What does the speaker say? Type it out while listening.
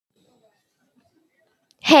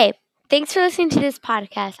Hey, thanks for listening to this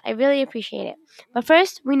podcast. I really appreciate it. But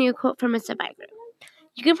first, we need a quote from a survivor.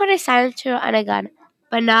 You can put a silencer on a gun,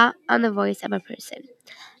 but not on the voice of a person.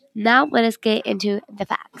 Now, let us get into the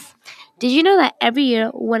facts. Did you know that every year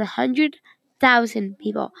 100,000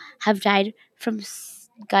 people have died from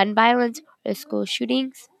gun violence or school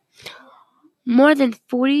shootings? More than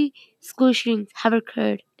 40 school shootings have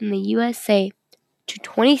occurred in the USA to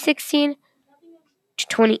 2016 to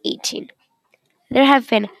 2018. There have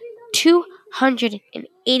been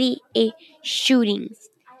 288 shootings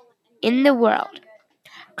in the world.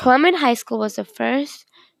 Columbine High School was the first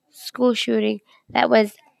school shooting that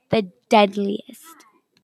was the deadliest.